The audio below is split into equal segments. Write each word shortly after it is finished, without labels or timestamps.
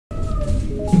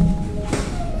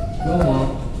Go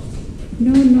mo.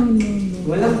 No.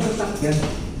 Walang sasakyan.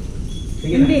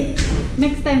 Sige Hindi. na.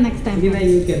 Next time. Sige na,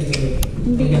 you can do it.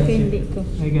 Hindi ko.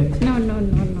 I got you. No.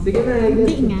 Sige na, I got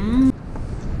you.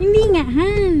 Hindi nga,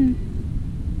 Han.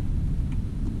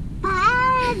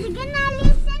 Sige na,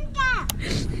 listen ka.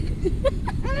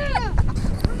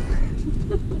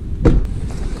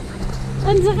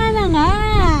 Ansa ka na nga.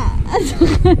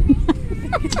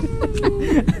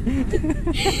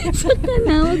 Saka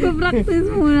na, magpa-practice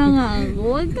muna nga ako.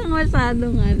 Huwag kang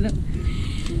masyadong ano.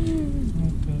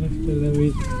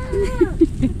 Wait.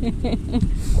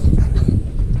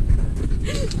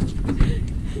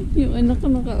 Yung anak ko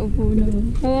nakaupo na.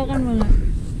 Hawakan mo nga.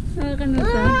 Hawakan mo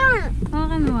sa.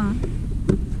 Hawakan mo ah.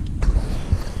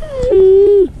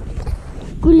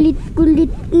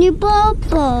 Kulit-kulit ni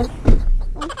Papa.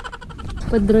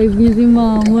 Pa-drive niya si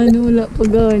Mama. Wala pa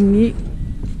gani.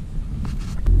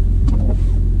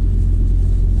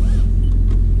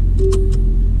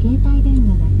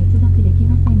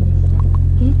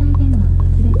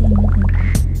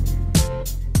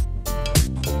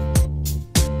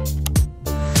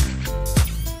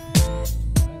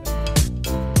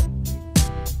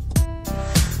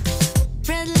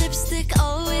 Red lipstick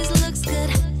always looks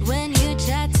good when you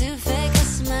try to fake a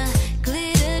smile.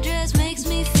 Glitter dress makes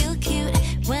me feel cute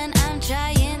when I'm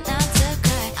trying not to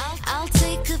cry. I'll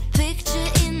take a picture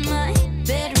in my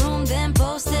bedroom, then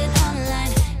post it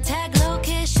online. Tag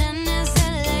location is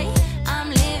LA. I'm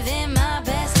living my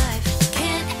best life.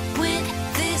 Can't win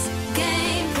this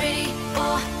game, pretty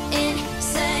or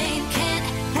insane. Can't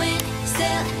win,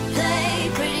 still play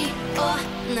pretty or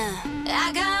nah.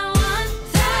 I got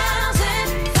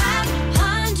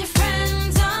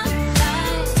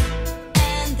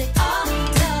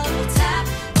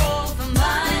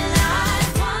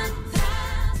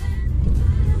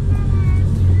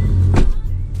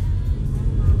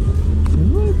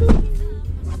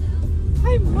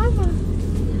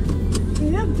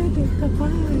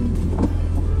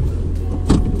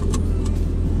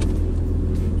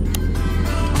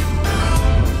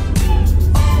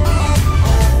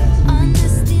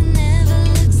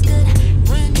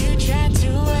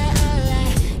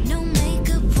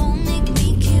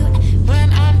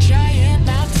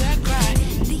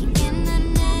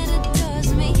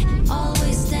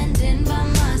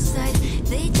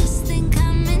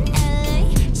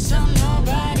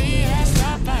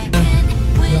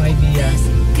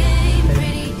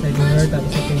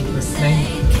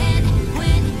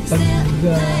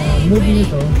move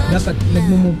nito, dapat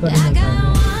nagmo-move pa rin ng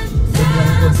camera. Huwag lang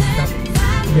po stop.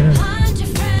 Ganun.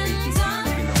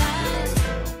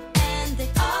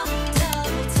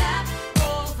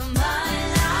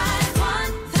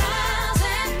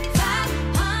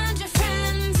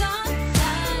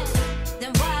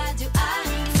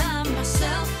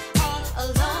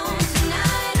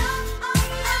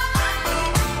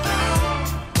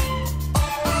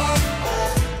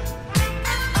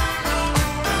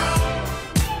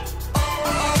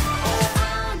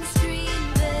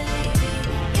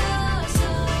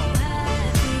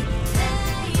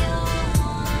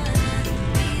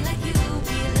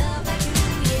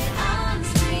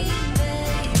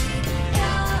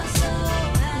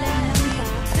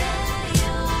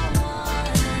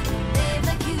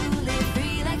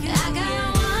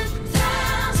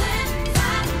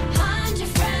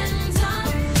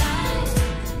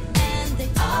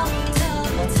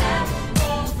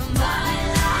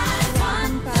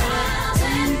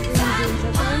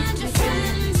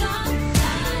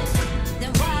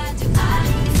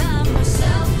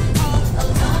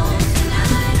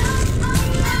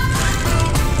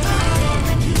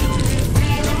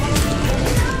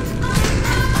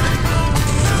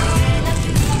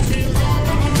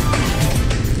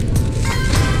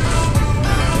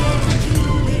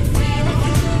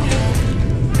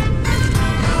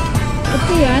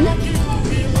 Yan.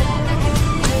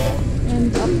 And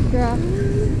upcraft.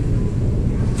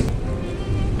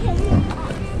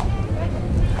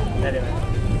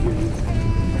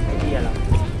 Idea lang.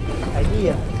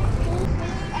 Idea.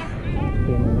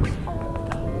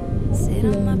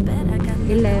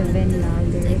 11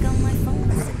 dollars.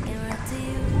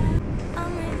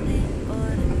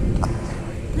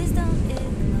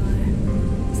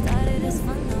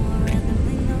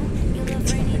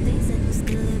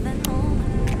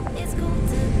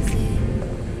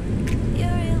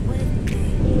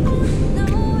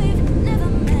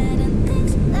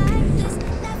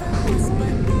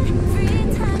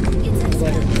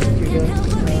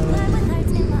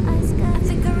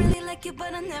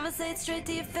 But I never say it straight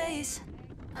to your face.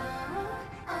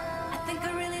 I think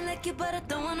I really like you, but I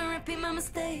don't wanna repeat my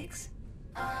mistakes.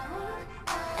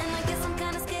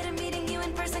 kinda scared of meeting you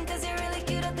in person, cause you're really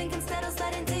cute. I think instead I'll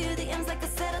slide into you DMs like I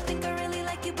said. I think I really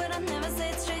like you, but I'll never say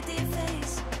it straight to your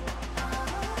face.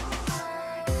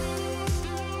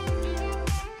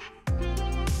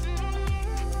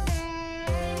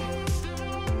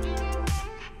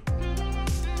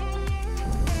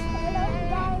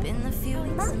 Been a few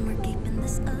weeks and we're keeping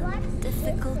this up.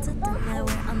 Difficult to deny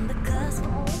we're on the cusp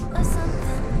of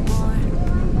something more.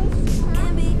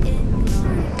 Can't be ignored.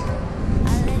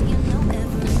 I let you know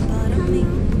every part of me.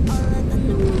 All of the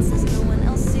nuances no one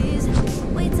else sees.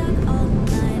 We talk all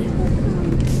night.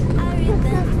 I read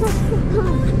them.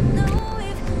 No,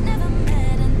 we've never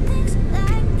met, and things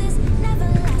like this never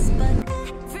last. But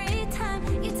every time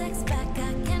you text back,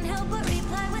 I can't help but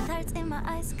reply with hearts in my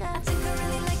eyes. I think I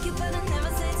really like you, but I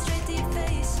never say it straight to your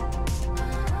face.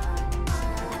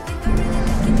 I think I really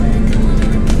like you, but I don't wanna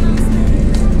repeat my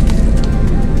mistakes. And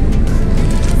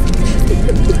I guess I'm never scared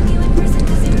of meeting you in person,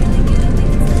 cause you're really cute. I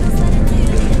think instead I'll slide into you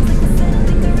DMs like I said. I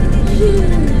think I really like you, but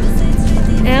I never say it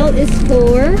straight to your face. L is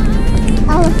for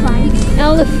Elephant.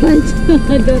 elephant.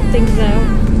 I don't think so.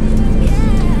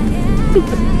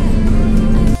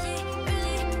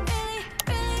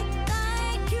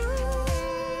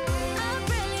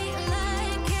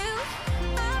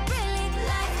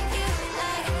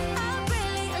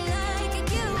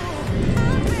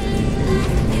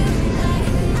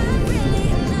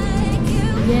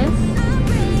 Yes.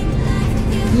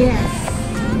 Yes.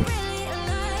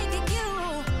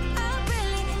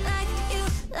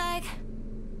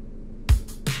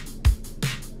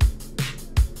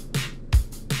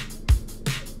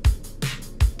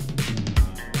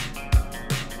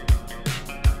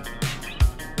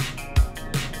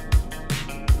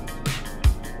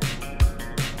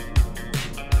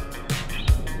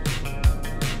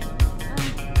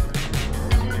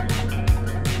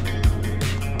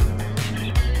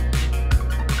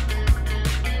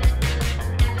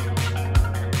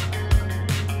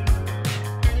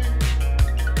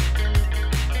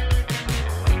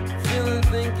 Feeling,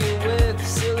 thinking with,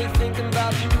 silly thinking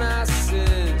about the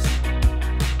masses.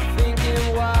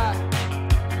 Thinking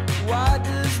why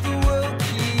does the world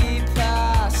keep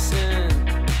passing?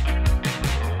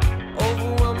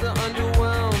 Overwhelmed or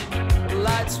underwhelmed, the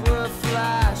lights were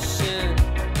flashing.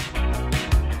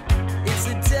 It's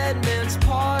a dead man's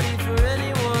party for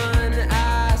anyone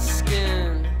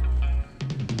asking.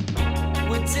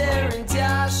 We're daring,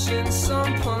 dashing,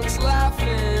 some punks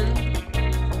laughing.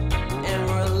 And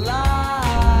we're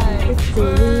alive,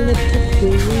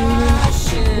 burning,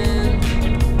 crashing.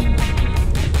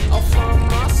 I'll find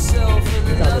myself in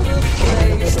another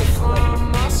place. I'll find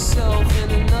myself in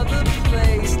another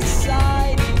place.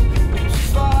 Deciding who's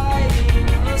fighting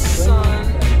the sun.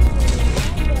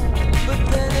 But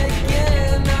then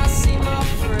again, I see my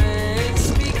friends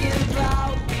speaking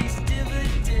about these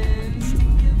dividends.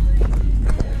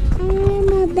 I'm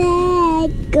a bad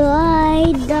guy.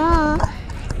 Dog.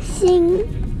 Sing.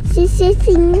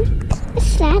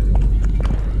 Sad.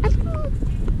 I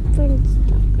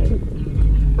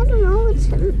don't know what's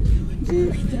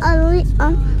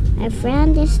my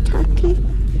friend is talking.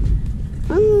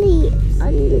 Only,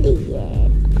 yeah.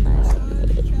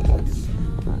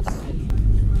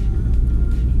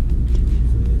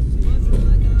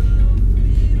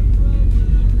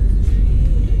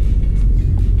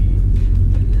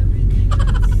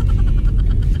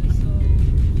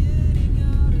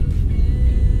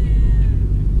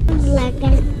 That's like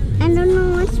I don't know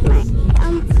what's my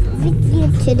video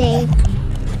today.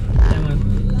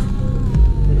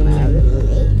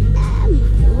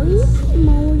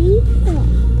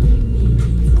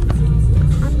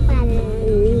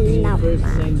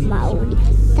 Maui.